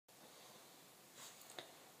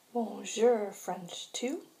Bonjour, French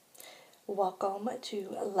 2. Welcome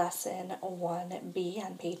to Lesson 1B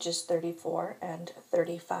on pages 34 and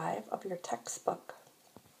 35 of your textbook.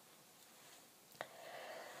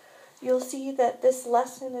 You'll see that this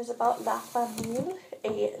lesson is about la famille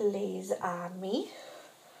et les amis.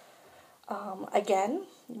 Again,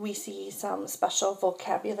 we see some special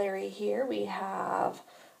vocabulary here. We have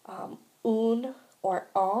un or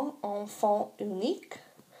un enfant unique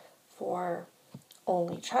for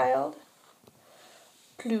only child,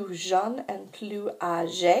 plus jeune and plus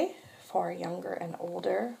âgé for younger and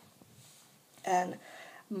older, and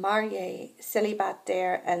marié,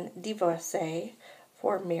 célibataire, and divorcé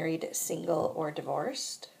for married, single, or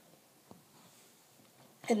divorced.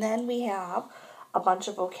 And then we have a bunch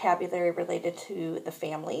of vocabulary related to the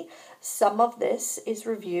family. Some of this is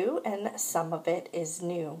review and some of it is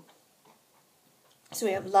new. So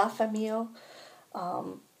we have la famille.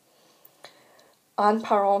 En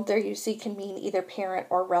parent there you see can mean either parent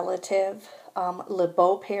or relative. Le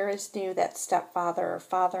beau-père is new, that's stepfather or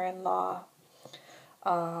father-in-law.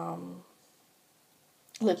 Le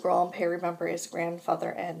grand-père, remember, is grandfather,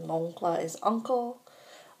 and l'oncle is uncle.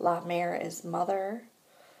 La mère is mother.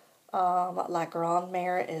 La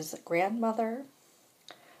grand-mère is grandmother.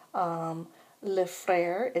 Le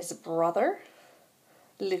frère is brother.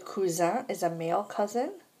 Le cousin is a male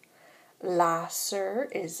cousin. La sœur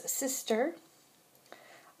is sister.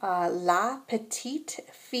 La petite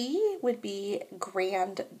fille would be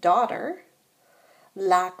granddaughter.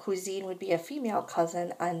 La cousine would be a female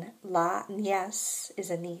cousin, and la nièce is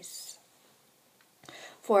a niece.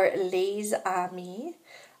 For les amis,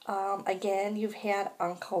 again, you've had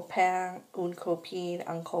un copain, une copine,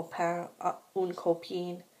 un copain, une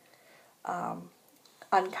copine,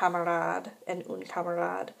 un camarade, and une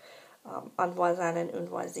camarade, un voisin and une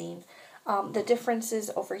voisine. The differences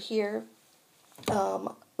over here,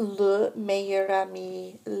 le meilleur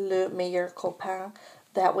ami, le meilleur copain,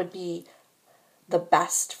 that would be the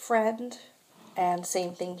best friend. And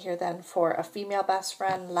same thing here then for a female best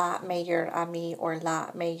friend, la meilleure amie or la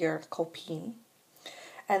meilleure copine.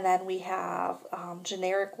 And then we have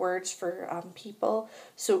generic words for people.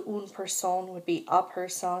 So une personne would be a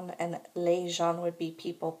person, and les gens would be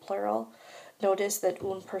people plural. Notice that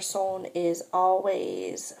une personne is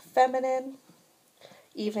always feminine,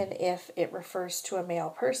 even if it refers to a male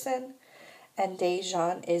person. And des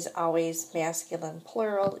gens is always masculine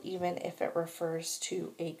plural, even if it refers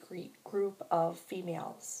to a group of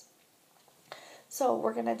females. So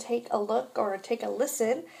we're going to take a look or take a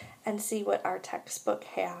listen and see what our textbook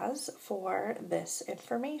has for this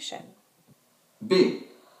information. B.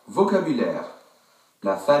 Vocabulaire.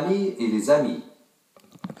 La famille et les amis.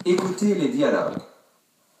 Écoutez les dialogues.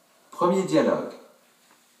 Premier dialogue.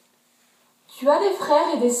 Tu as des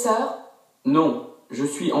frères et des sœurs? Non, je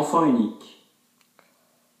suis enfant unique.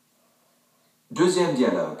 Deuxième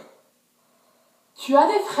dialogue. Tu as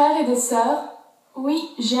des frères et des sœurs?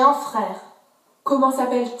 Oui, j'ai un frère. Comment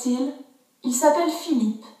s'appelle-t-il? Il s'appelle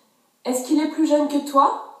Philippe. Est-ce qu'il est plus jeune que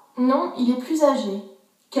toi? Non, il est plus âgé.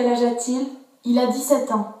 Quel âge a-t-il? Il a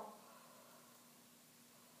 17 ans.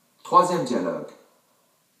 Troisième dialogue.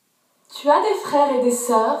 Tu as des frères et des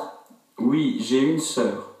sœurs? Oui, j'ai une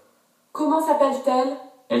sœur. Comment s'appelle-t-elle?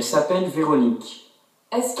 Elle s'appelle Véronique.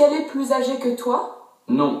 Est-ce qu'elle est plus âgée que toi?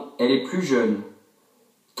 Non, elle est plus jeune.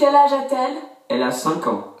 Quel âge a-t-elle? Elle a 5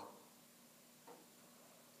 ans.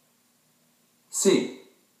 C.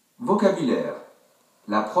 Vocabulaire.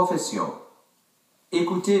 La profession.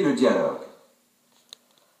 Écoutez le dialogue.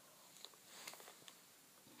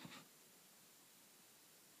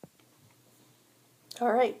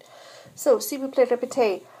 All right. So, s'il vous plaît,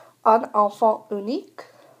 répétez. Un enfant unique.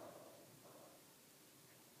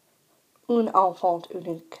 Un enfant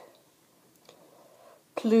unique.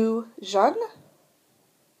 Plus jeune.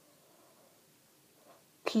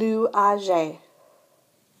 Plus âgé.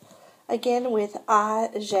 Again, with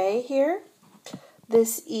âgé here,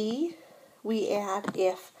 this E we add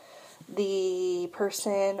if the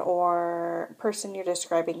person or person you're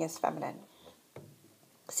describing is feminine.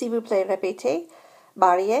 S'il vous plaît, répétez.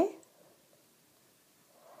 Marié,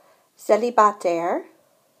 célibataire,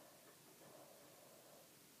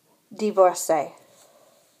 divorcé.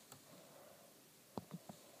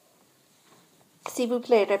 S'il vous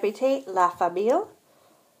plaît, répétez la famille,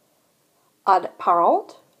 un parent,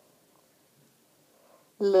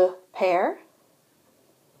 le père,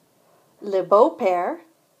 le beau-père,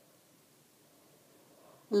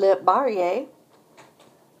 le marié,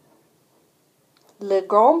 le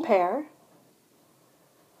grand-père,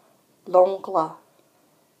 l'oncle,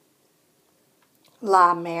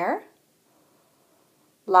 la mère,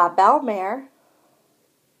 la belle-mère,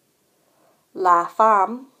 la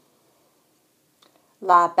femme,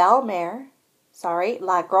 la belle-mère,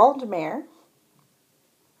 la grande-mère,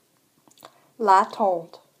 la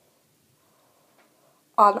tante,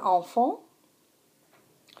 un enfant,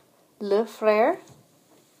 le frère,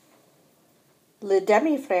 le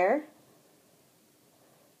demi-frère,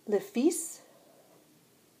 le fils,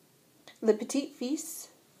 le petit-fils,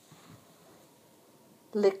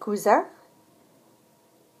 le cousin,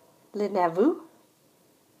 le neveu,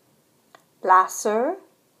 la sœur,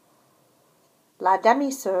 la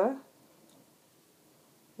demi-sœur,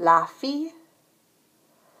 la fille,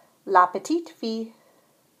 la petite-fille,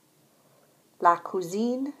 la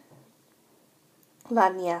cousine, la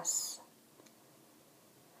nièce,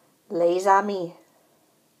 les amis,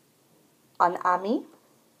 un ami,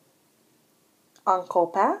 un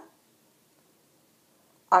copain,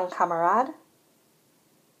 un camarade,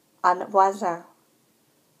 un voisin,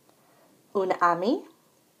 une amie,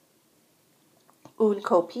 une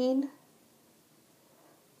copine,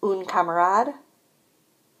 une camarade,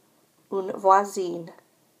 une voisine,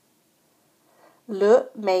 le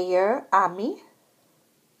meilleur ami,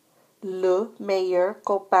 le meilleur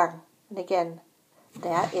copain. And again,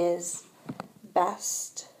 that is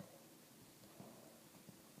best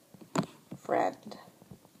friend.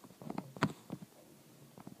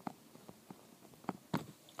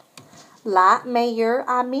 La meilleure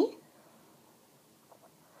amie,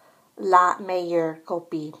 la meilleure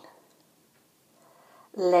copine.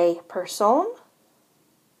 Les personnes,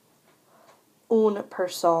 une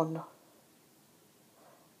personne.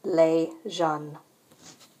 Les jeunes.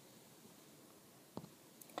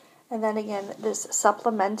 And then again, this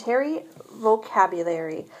supplementary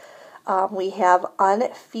vocabulary. We have un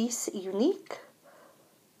fils unique,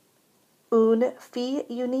 une fille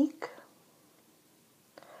unique,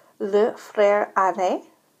 le frère aîné,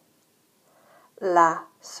 la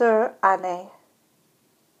sœur aînée,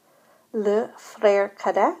 le frère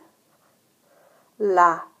cadet,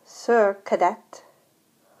 la sœur cadette,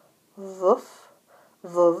 veuf,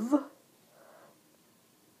 veuve,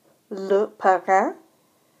 le parrain,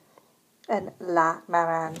 and la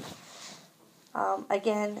marraine.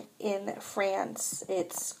 Again, in France,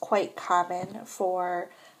 it's quite common for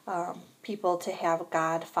people to have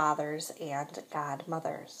godfathers and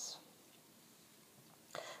godmothers.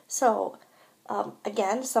 So,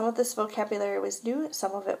 again, some of this vocabulary was new,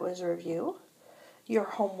 some of it was review. Your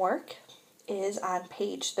homework is on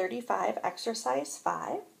page 35, exercise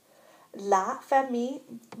 5. La famille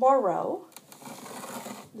Moreau.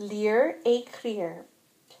 Lire, écrire.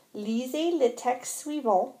 Lisez le texte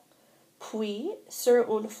suivant, puis, sur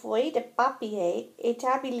une feuille de papier,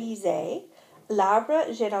 établissez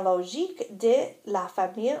l'arbre généalogique de la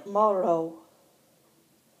famille Moreau.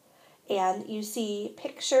 And you see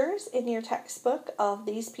pictures in your textbook of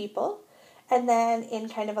these people, and then in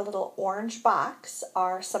kind of a little orange box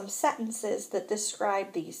are some sentences that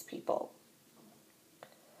describe these people.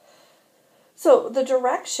 So the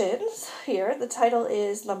directions here, the title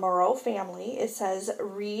is The Moreau Family. It says,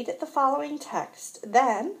 read the following text,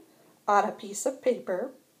 then, on a piece of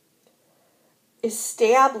paper,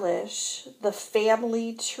 establish the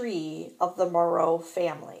family tree of the Moreau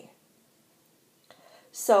family.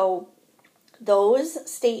 So those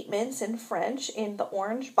statements in French in the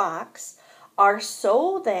orange box are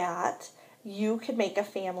so that you can make a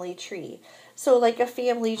family tree. So like a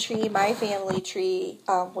family tree, my family tree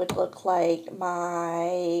would look like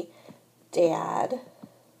my dad.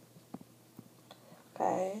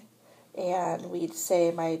 Okay. And we'd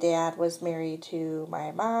say my dad was married to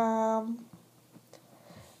my mom.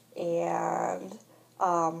 And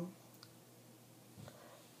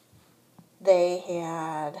they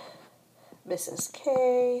had Mrs.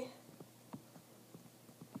 K.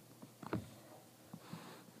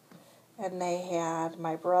 And they had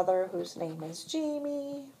my brother, whose name is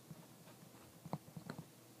Jamie.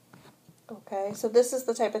 Okay, so this is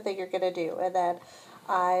the type of thing you're going to do. And then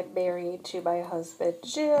I'm married to my husband,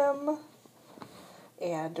 Jim.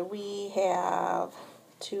 And we have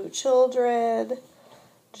 2 children,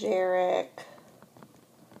 Jarek,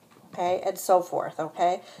 okay, and so forth,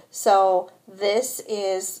 okay? So this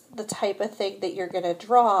is the type of thing that you're going to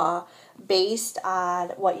draw based on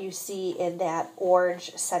what you see in that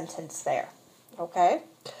orange sentence there, okay?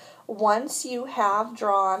 Once you have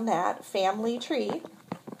drawn that family tree,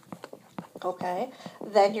 okay,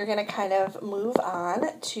 then you're going to kind of move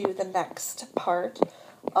on to the next part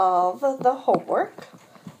of the homework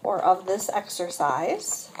or of this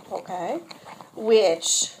exercise, okay,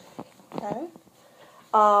 which, okay,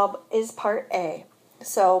 is part A.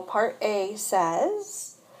 So part A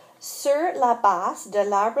says Sur la base de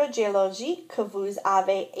l'arbre géologique que vous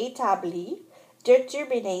avez établi,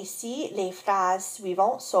 déterminez si les phrases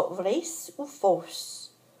suivantes sont vraies ou fausses.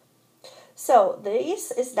 So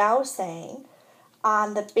this is now saying,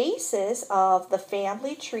 on the basis of the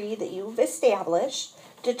family tree that you've established,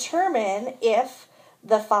 determine if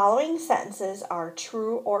the following sentences are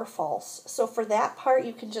true or false. So for that part,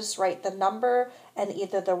 you can just write the number and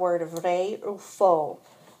either the word vrai or faux.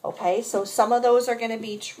 Okay, so some of those are going to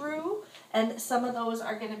be true and some of those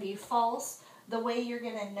are going to be false. The way you're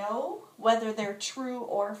going to know whether they're true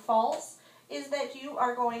or false is that you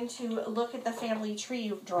are going to look at the family tree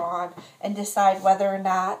you've drawn and decide whether or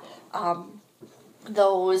not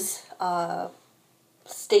those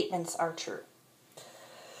statements are true.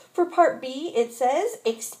 For part B, it says,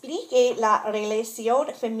 expliquez la relation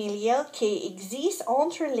familiale qui existe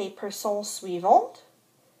entre les personnes suivantes.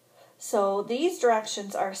 So these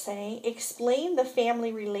directions are saying, explain the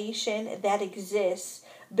family relation that exists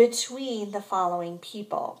between the following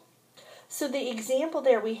people. So the example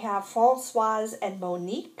there we have Françoise and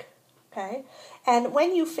Monique. Okay, and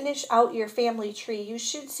when you finish out your family tree, you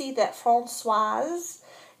should see that Françoise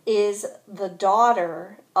is the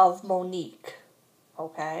daughter of Monique.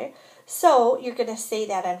 Okay, so you're going to say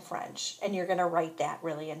that in French, and you're going to write that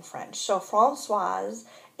really in French. So Françoise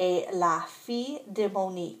est la fille de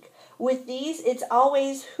Monique. With these, it's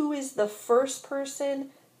always who is the first person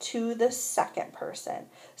to the second person.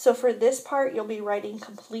 So for this part, you'll be writing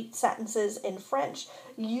complete sentences in French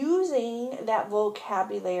using that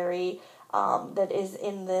vocabulary that is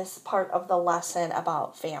in this part of the lesson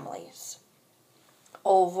about families.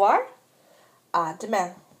 Au revoir. À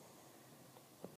demain.